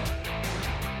you.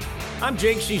 I'm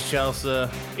Jake, she's Chelsea.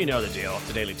 You know the deal. It's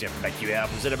the Daily Tip from BetQL,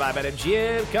 presented by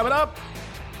BetMGM. Coming up,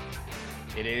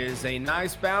 it is a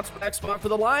nice bounce back spot for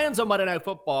the Lions on Monday Night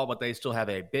Football, but they still have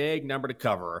a big number to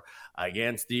cover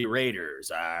against the Raiders.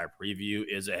 Our preview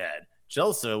is ahead.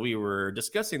 Chelsea, we were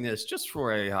discussing this just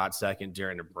for a hot second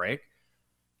during the break.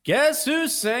 Guess who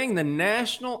sang the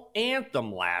national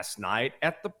anthem last night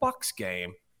at the Bucs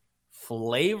game?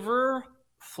 Flavor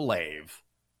Flav.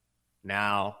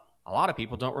 Now, a lot of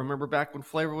people don't remember back when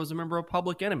Flavor was a member of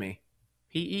Public Enemy,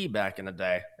 PE, back in the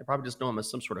day. They probably just know him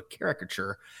as some sort of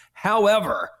caricature.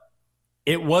 However,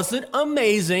 it wasn't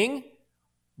amazing,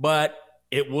 but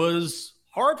it was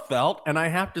heartfelt. And I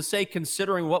have to say,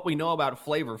 considering what we know about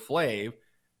Flavor Flav,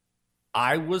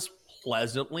 I was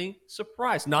pleasantly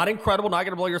surprised. Not incredible, not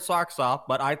going to blow your socks off,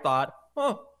 but I thought,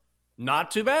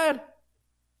 not too bad.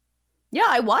 Yeah,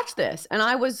 I watched this and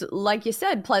I was, like you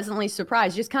said, pleasantly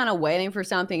surprised, just kind of waiting for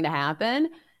something to happen.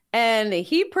 And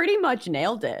he pretty much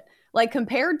nailed it. Like,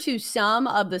 compared to some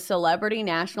of the celebrity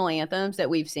national anthems that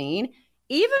we've seen,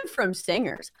 even from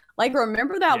singers. Like,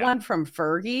 remember that one from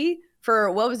Fergie for,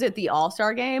 what was it, the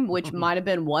All-Star game, which might have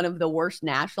been one of the worst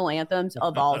national anthems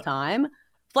of all time.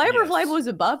 Flavor Flav was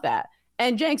above that.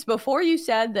 And Jenks, before you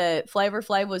said that Flavor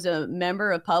Flav was a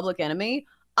member of Public Enemy,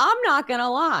 I'm not going to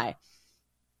lie.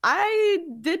 I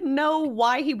didn't know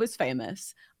why he was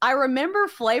famous. I remember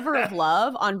Flavor of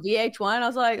Love on VH1. I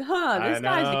was like, this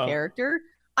guy's a character.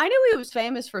 I knew he was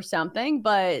famous for something,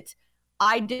 but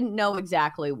I didn't know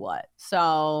exactly what.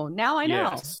 So now I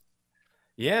know. Yes.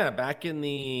 Yeah, back in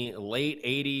the late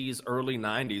 80s, early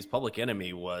 90s, Public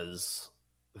Enemy was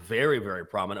very, very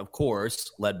prominent, of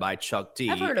course, led by Chuck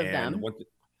D. I've heard of them.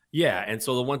 Yeah, and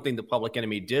so the one thing the Public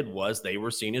Enemy did was they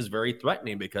were seen as very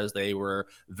threatening because they were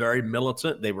very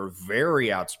militant, they were very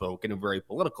outspoken and very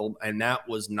political, and that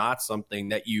was not something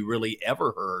that you really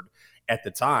ever heard at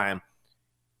the time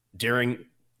during,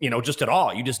 just at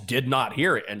all. You just did not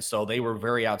hear it. And so they were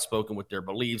very outspoken with their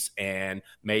beliefs and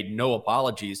made no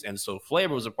apologies. And so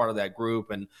Flavor was a part of that group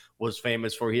and was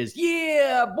famous for his,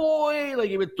 yeah, boy. Like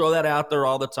he would throw that out there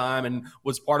all the time and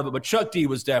was part of it. But Chuck D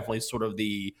was definitely sort of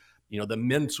the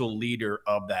mental leader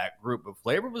of that group. But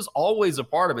Flavor was always a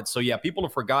part of it. So, yeah, people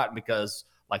have forgotten because,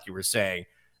 like you were saying,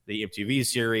 the MTV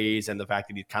series and the fact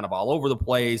that he's kind of all over the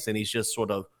place and he's just sort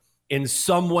of, in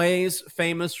some ways,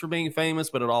 famous for being famous,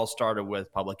 but it all started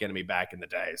with Public Enemy back in the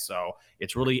day. So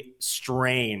it's really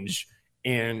strange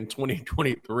in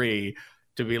 2023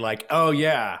 to be like, oh,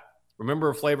 yeah,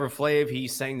 remember Flavor Flav? He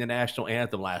sang the national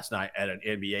anthem last night at an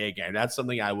NBA game. That's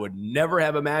something I would never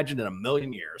have imagined in a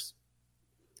million years.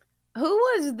 Who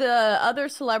was the other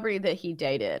celebrity that he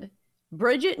dated?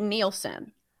 Bridget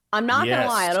Nielsen. I'm not going to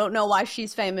lie. I don't know why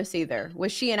she's famous either.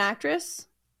 Was she an actress?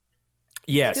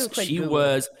 Yes, she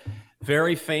was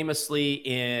very famously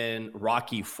in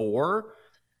Rocky IV,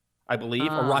 I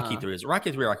believe, or Rocky III. Is it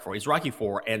Rocky III or Rocky IV? It's Rocky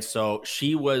IV. And so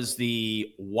she was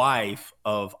the wife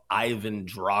of Ivan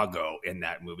Drago in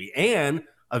that movie and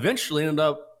eventually ended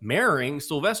up marrying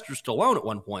Sylvester Stallone at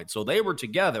one point. So they were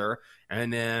together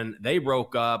and then they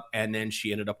broke up and then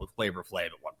she ended up with Flavor Flav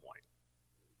at one point.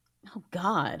 Oh,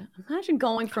 God. Imagine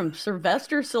going from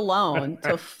Sylvester Stallone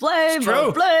to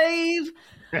Flavor Flav.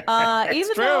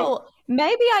 Even though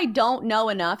maybe I don't know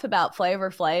enough about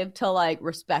Flavor Flav to like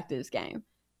respect this game,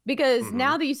 because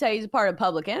now that you say he's a part of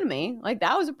Public Enemy, like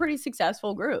that was a pretty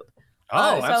successful group.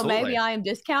 So maybe I am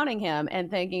discounting him and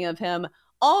thinking of him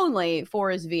only for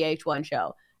his VH1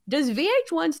 show. Does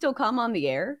VH1 still come on the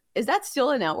air? Is that still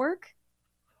a network?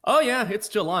 Oh, yeah, it's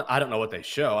still on. I don't know what they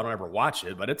show. I don't ever watch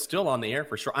it, but it's still on the air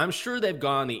for sure. I'm sure they've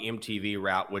gone the MTV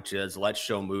route, which is let's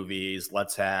show movies,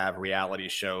 let's have reality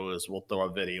shows. We'll throw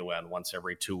a video in once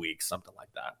every 2 weeks, something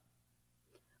like that.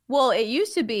 Well, it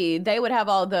used to be they would have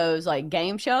all those like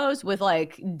game shows with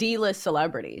like D-list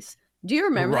celebrities. Do you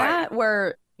remember that?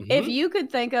 Where if you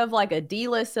could think of like a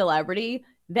D-list celebrity,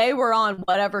 they were on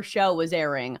whatever show was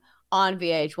airing on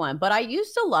VH1. But I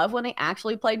used to love when they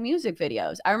actually played music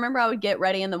videos. I remember I would get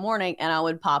ready in the morning and I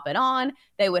would pop it on.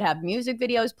 They would have music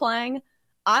videos playing.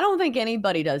 I don't think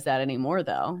anybody does that anymore,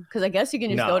 though, because I guess you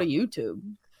can just go to YouTube.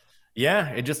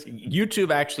 Yeah,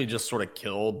 YouTube actually just sort of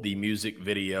killed the music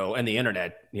video and the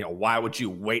internet. Why would you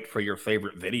wait for your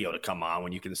favorite video to come on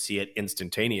when you can see it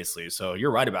instantaneously? So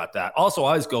you're right about that. Also,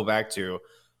 I always go back to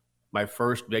my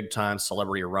first big time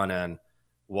celebrity run-in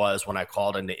was when I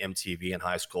called into MTV in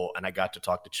high school and I got to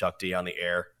talk to Chuck D on the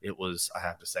air. It was, I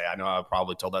have to say, I know I've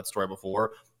probably told that story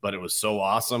before, but it was so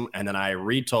awesome. And then I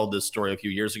retold this story a few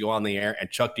years ago on the air and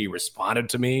Chuck D responded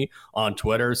to me on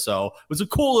Twitter. So it was a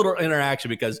cool little interaction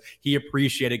because he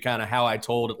appreciated kind of how I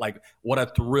told it, like what a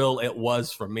thrill it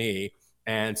was for me.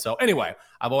 And so anyway,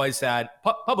 I've always had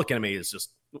Public Enemy is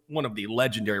just one of the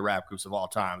legendary rap groups of all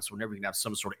time. So whenever you can have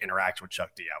some sort of interaction with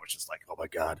Chuck D, I was just like, oh my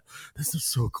God, this is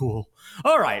so cool.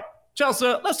 All right, Chelsea,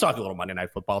 let's talk a little Monday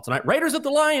Night Football tonight. Raiders at the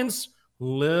Lions.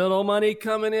 Little money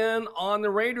coming in on the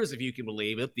Raiders, if you can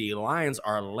believe it. The Lions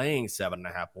are laying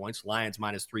 7.5 points. Lions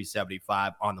minus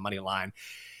 375 on the money line.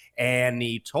 And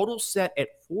the total set at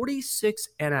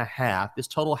 46.5. This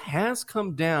total has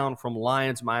come down from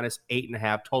Lions minus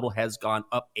 8.5. Total has gone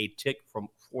up a tick from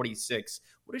 46.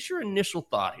 What is your initial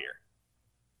thought here?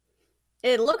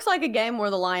 It looks like a game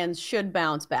where the Lions should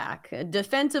bounce back.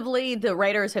 Defensively, the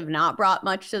Raiders have not brought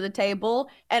much to the table.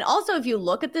 And also, if you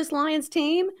look at this Lions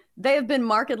team, they have been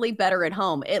markedly better at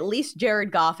home. At least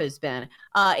Jared Goff has been,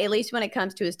 at least when it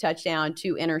comes to his touchdown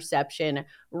to interception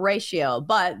ratio.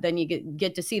 But then you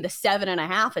get to see the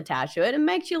 7.5 attached to it. It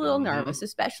makes you a little nervous,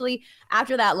 especially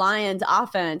after that Lions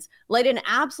offense laid an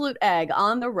absolute egg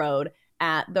on the road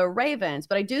at the Ravens.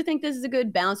 But I do think this is a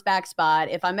good bounce back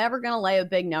spot. If I'm ever going to lay a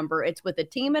big number, it's with a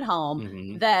team at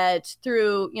home that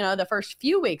through, the first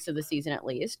few weeks of the season, at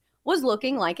least, was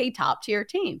looking like a top tier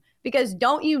team. Because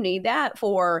don't you need that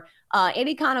for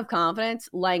any kind of confidence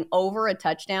laying over a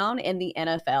touchdown in the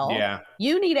NFL? Yeah.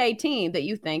 You need a team that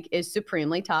you think is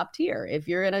supremely top tier if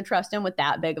you're going to trust them with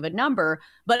that big of a number.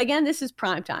 But again, this is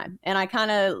prime time. And I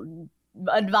kind of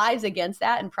advise against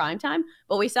that in prime time.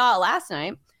 But we saw it last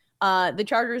night. The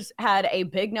Chargers had a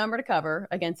big number to cover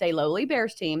against a lowly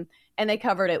Bears team, and they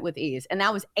covered it with ease. And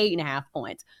that was 8.5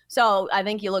 points. So I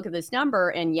think you look at this number,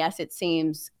 and yes, it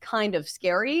seems kind of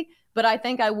scary, but I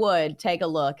think I would take a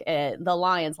look at the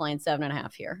Lions laying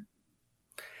 7.5 here.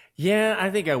 Yeah, I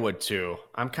think I would too.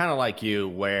 I'm kind of like you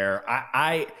where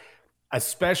I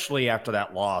especially after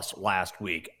that loss last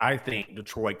week, I think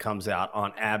Detroit comes out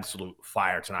on absolute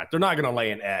fire tonight. They're not going to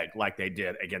lay an egg like they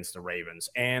did against the Ravens.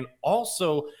 And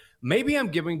also, maybe I'm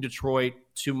giving Detroit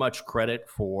too much credit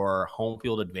for home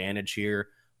field advantage here,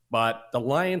 but the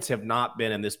Lions have not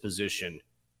been in this position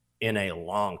in a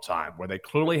long time where they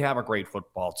clearly have a great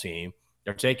football team.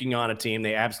 They're taking on a team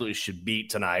they absolutely should beat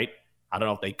tonight. I don't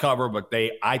know if they cover, but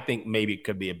I think maybe it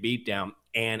could be a beatdown,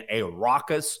 and a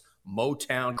raucous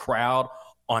Motown crowd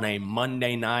on a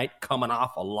Monday night coming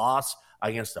off a loss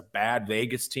against a bad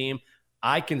Vegas team.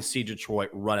 I can see Detroit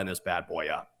running this bad boy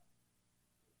up.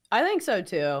 I think so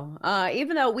too.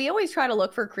 Even though we always try to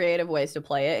look for creative ways to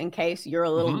play it in case you're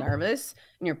a little nervous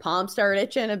and your palms start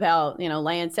itching about,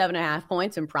 laying 7.5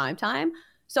 points in prime time.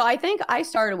 So I think I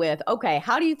started with, okay,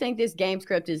 how do you think this game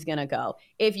script is going to go?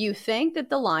 If you think that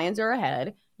the Lions are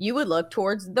ahead, you would look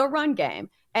towards the run game.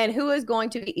 And who is going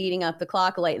to be eating up the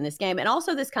clock late in this game? And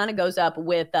also this kind of goes up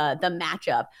with the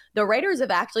matchup. The Raiders have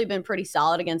actually been pretty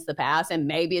solid against the pass, and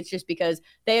maybe it's just because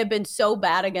they have been so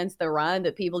bad against the run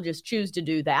that people just choose to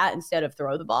do that instead of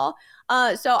throw the ball.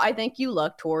 So I think you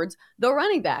look towards the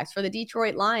running backs for the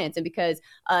Detroit Lions. And because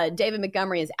David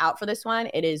Montgomery is out for this one,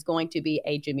 it is going to be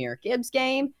a Jahmyr Gibbs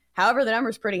game. However, the number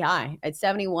is pretty high at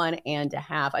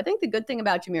 71.5. I think the good thing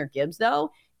about Jahmyr Gibbs,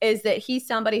 though, is that he's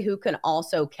somebody who can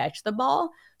also catch the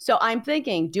ball. So I'm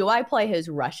thinking, do I play his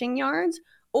rushing yards,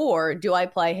 or do I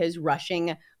play his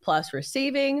rushing plus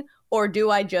receiving, or do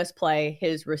I just play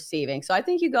his receiving? So I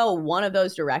think you go one of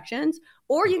those directions,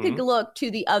 or you could look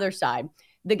to the other side.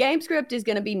 The game script is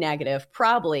going to be negative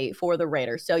probably for the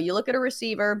Raiders. So you look at a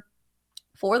receiver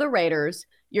for the Raiders,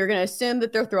 you're going to assume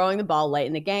that they're throwing the ball late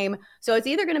in the game. So it's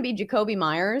either going to be Jacoby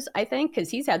Myers, I think, because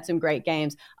he's had some great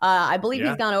games. I believe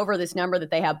he's gone over this number that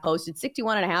they have posted,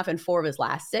 61.5 in 4 of his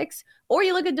last 6. Or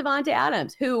you look at Devontae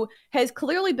Adams, who has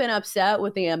clearly been upset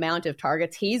with the amount of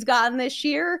targets he's gotten this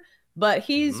year, but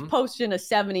he's posting a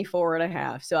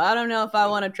 74.5. So I don't know if I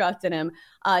want to trust in him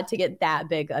to get that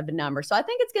big of a number. So I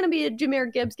think it's going to be a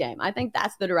Jahmyr Gibbs game. I think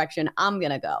that's the direction I'm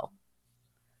going to go.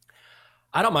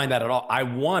 I don't mind that at all. I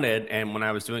wanted, and when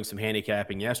I was doing some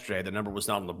handicapping yesterday, the number was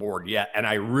not on the board yet, and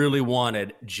I really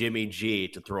wanted Jimmy G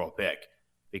to throw a pick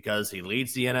because he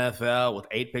leads the NFL with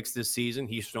 8 picks this season.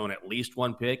 He's thrown at least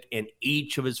 1 pick in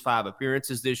each of his 5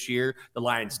 appearances this year. The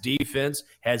Lions defense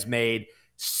has made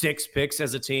 6 picks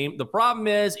as a team. The problem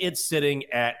is it's sitting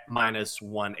at minus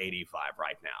 185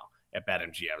 right now at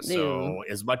BetMGM. So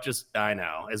as much as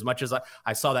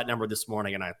I saw that number this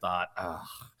morning and I thought,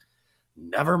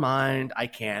 never mind, I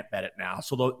can't bet it now.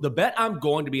 So the bet I'm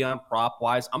going to be on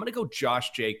prop-wise, I'm going to go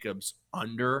Josh Jacobs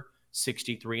under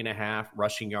 63.5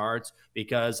 rushing yards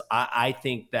because I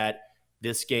think that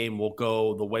this game will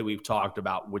go the way we've talked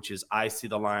about, which is I see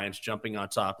the Lions jumping on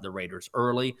top of the Raiders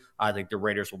early. I think the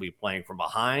Raiders will be playing from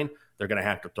behind. They're going to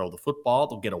have to throw the football.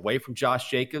 They'll get away from Josh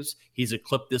Jacobs. He's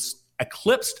eclipsed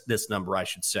this number, I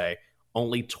should say,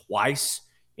 only twice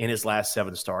in his last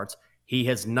 7 starts. He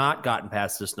has not gotten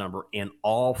past this number in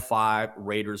all 5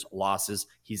 Raiders losses.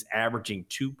 He's averaging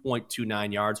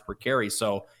 2.29 yards per carry.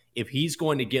 So if he's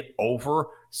going to get over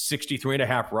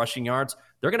 63.5 rushing yards,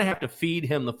 they're going to have to feed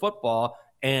him the football.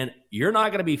 And you're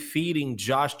not going to be feeding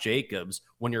Josh Jacobs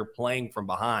when you're playing from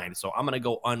behind. So I'm going to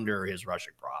go under his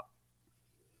rushing prop.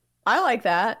 I like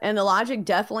that. And the logic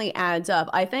definitely adds up.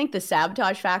 I think the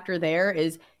sabotage factor there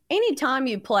is anytime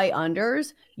you play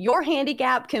unders, your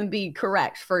handicap can be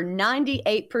correct for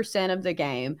 98% of the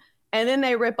game, and then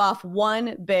they rip off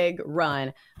one big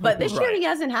run. But this year he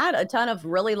hasn't had a ton of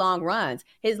really long runs.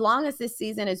 His longest this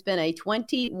season has been a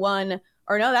 21,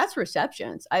 or no, that's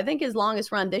receptions. I think his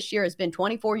longest run this year has been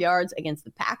 24 yards against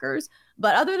the Packers.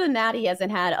 But other than that, he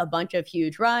hasn't had a bunch of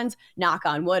huge runs. Knock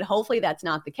on wood. Hopefully that's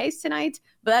not the case tonight.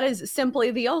 But that is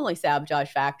simply the only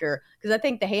sabotage factor because I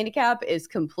think the handicap is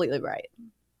completely right.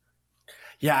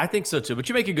 Yeah, I think so too. But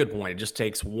you make a good point. It just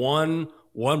takes one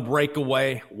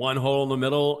breakaway, one hole in the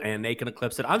middle, and they can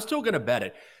eclipse it. I'm still going to bet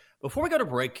it. Before we go to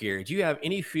break here, do you have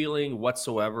any feeling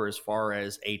whatsoever as far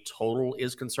as a total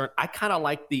is concerned? I kind of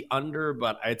like the under,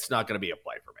 but it's not going to be a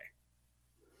play for me.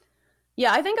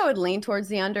 Yeah, I think I would lean towards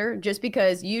the under just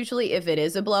because usually if it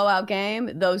is a blowout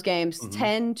game, those games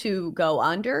tend to go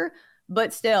under.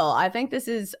 But still, I think this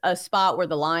is a spot where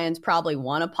the Lions probably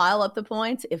want to pile up the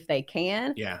points if they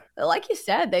can. Yeah. Like you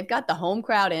said, they've got the home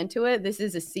crowd into it. This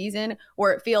is a season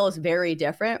where it feels very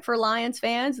different for Lions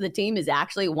fans. The team is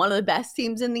actually one of the best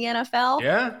teams in the NFL.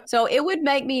 Yeah. So it would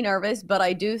make me nervous, but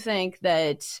I do think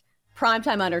that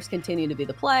primetime unders continue to be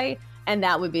the play, and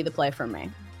that would be the play for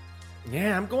me.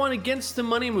 Yeah, I'm going against the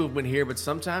money movement here, but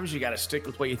sometimes you got to stick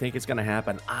with what you think is going to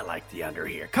happen. I like the under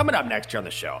here. Coming up next here on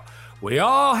the show, we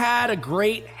all had a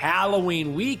great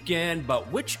Halloween weekend,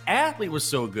 but which athlete was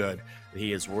so good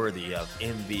he is worthy of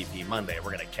MVP Monday.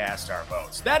 We're going to cast our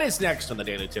votes. That is next on the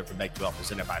Daily Tip from BetQL,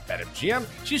 presented by BetMGM.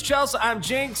 She's Chelsea. I'm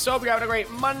Jinx. Hope you're having a great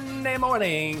Monday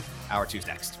morning. Hour 2's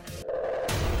next.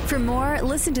 For more,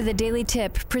 listen to the Daily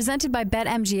Tip presented by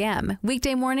BetMGM.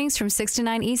 Weekday mornings from 6 to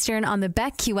 9 Eastern on the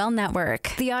BetQL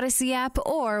network, the Odyssey app,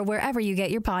 or wherever you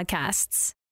get your podcasts.